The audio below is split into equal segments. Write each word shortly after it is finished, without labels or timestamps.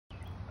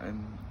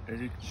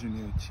Eric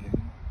Junior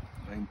Ching,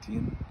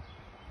 19.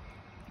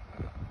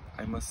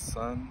 I'm a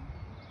son,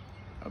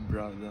 a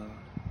brother,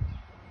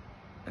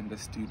 and a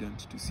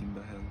student to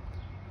Simba Health.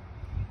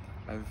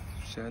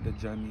 I've shared a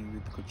journey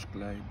with Coach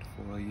Clyde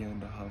for a year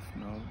and a half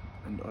now,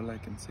 and all I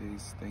can say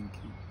is thank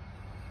you.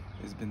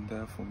 He's been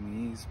there for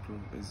me,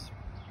 he's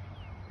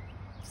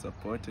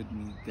supported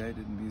me,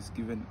 guided me, he's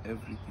given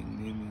everything,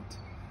 name it,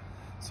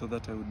 so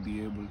that I would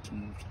be able to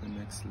move to the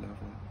next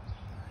level.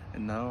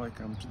 And now I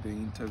come to the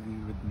interview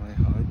with my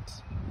heart,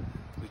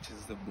 which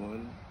is the ball.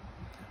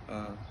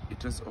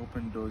 It has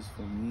opened doors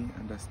for me,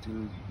 and I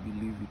still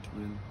believe it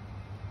will.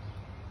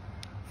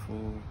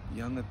 For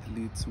young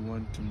athletes who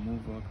want to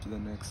move up to the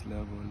next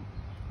level,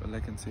 all I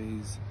can say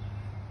is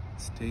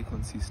stay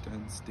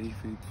consistent, stay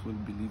faithful,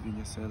 believe in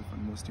yourself,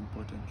 and most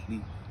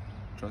importantly,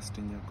 trust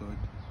in your God.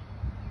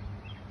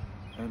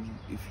 And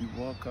if you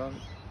walk out,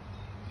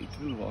 it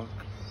will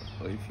walk,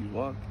 or if you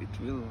walk,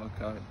 it will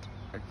work out.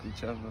 Like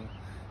whichever,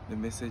 the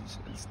message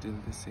is still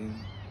the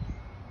same.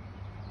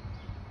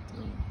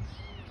 So,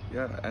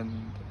 yeah,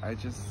 and I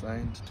just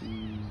signed to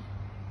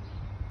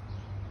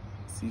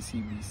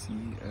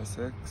CCBC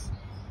Essex.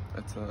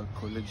 That's a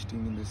college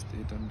team in the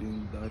state. I'm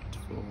doing that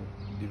for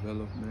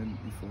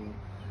development before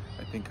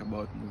I think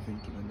about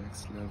moving to the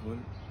next level.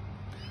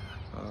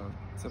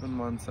 7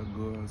 months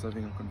ago, I was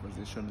having a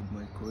conversation with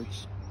my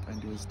coach,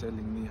 and he was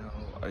telling me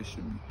how I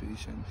should be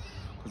patient,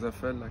 because I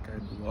felt like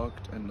I'd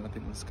walked and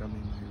nothing was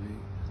coming my way.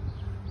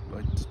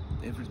 But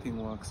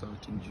everything works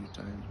out in due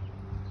time.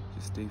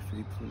 Just stay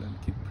faithful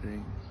and keep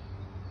praying.